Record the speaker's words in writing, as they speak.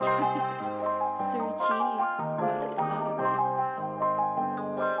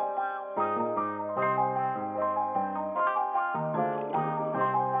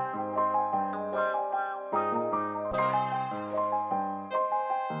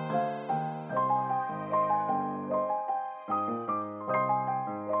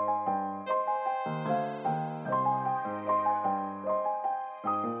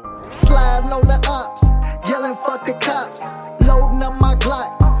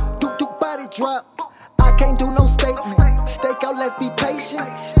drop. I can't do no statement. Stake out, let's be patient.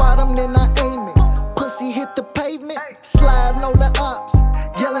 Spot him, then I aim it. Pussy hit the pavement. Sliding on the Opps.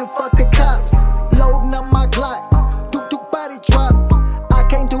 Yelling fuck the cops. Loading up my Glock. Duke body drop. I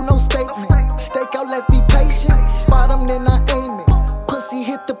can't do no statement. Stake out, let's be patient. Spot him, then I aim it. Pussy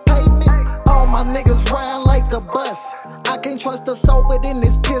hit the pavement. All my niggas ride like the bus. I can't trust a soul within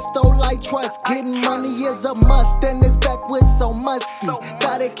this pistol like trust. Getting money is a must, and this backwood so musty.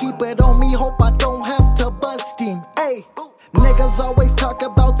 Gotta keep it on me, hope I don't have to bust him. Ayy. Niggas always talk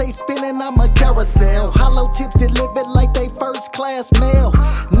about they spinning, I'm a carousel. Hollow tips that live it like they first class mail.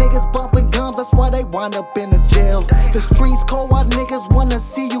 Niggas bumping gums, that's why they wind up in the jail. The streets cold, why niggas wanna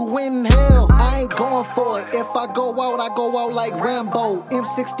see you in hell. I ain't going for it, if I go out like Rambo.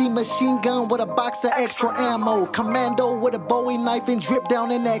 M60 machine gun with a box of extra ammo. Commando with a Bowie knife and drip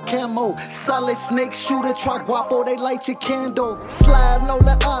down in that camo. Solid snake shooter, 3Guapo, they light your candle. Sliding on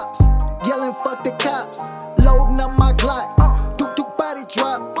the Opps, yelling fuck the cops. Loading up my Glock, Duke body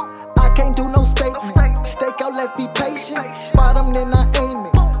drop. I can't do no statement. Stake out, let's be patient. Spot him, then I aim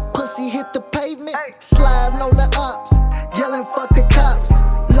it. Pussy hit the pavement. Sliding on the Opps, yelling fuck the cops.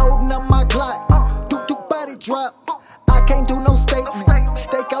 Loading up my Glock, Duke body drop. I can't do no statement.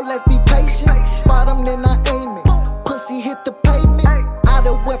 Stake out, let's be patient. Spot him, then I aim it. Pussy hit the pavement. I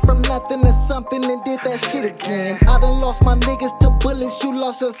done went from nothing to something and did that shit again. I done lost my niggas to bullets, you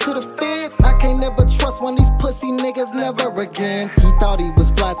lost us to the feds. I can't never trust one of these pussy niggas, never again. He thought he was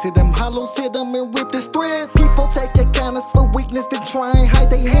fly to them hollows, hit them and ripped his threads. People take your kindness for weakness, then try and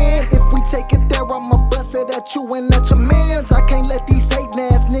hide their hand. If we take it there, I'ma bust it at you and at your mans. I can't let these hating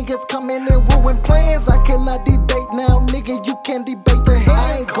ass niggas come in and ruin plans. I cannot debate now, nigga, you can't debate the hands.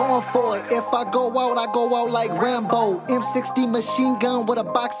 I ain't going for it, if I go out like Rambo. M60 machine gun with a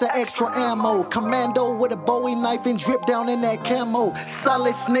box of extra ammo. Commando with a Bowie knife and drip down in that camo.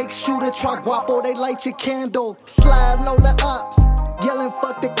 Solid snake shooter, 3Guapo, they light your candle. Sliding on the Opps, yelling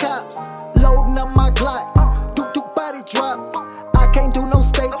fuck the cops. Loading up my Glock, Duke body drop. I can't do no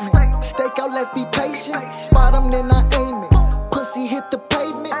statement. Stake out, let's be patient. Spot him, then I aim it. Pussy hit the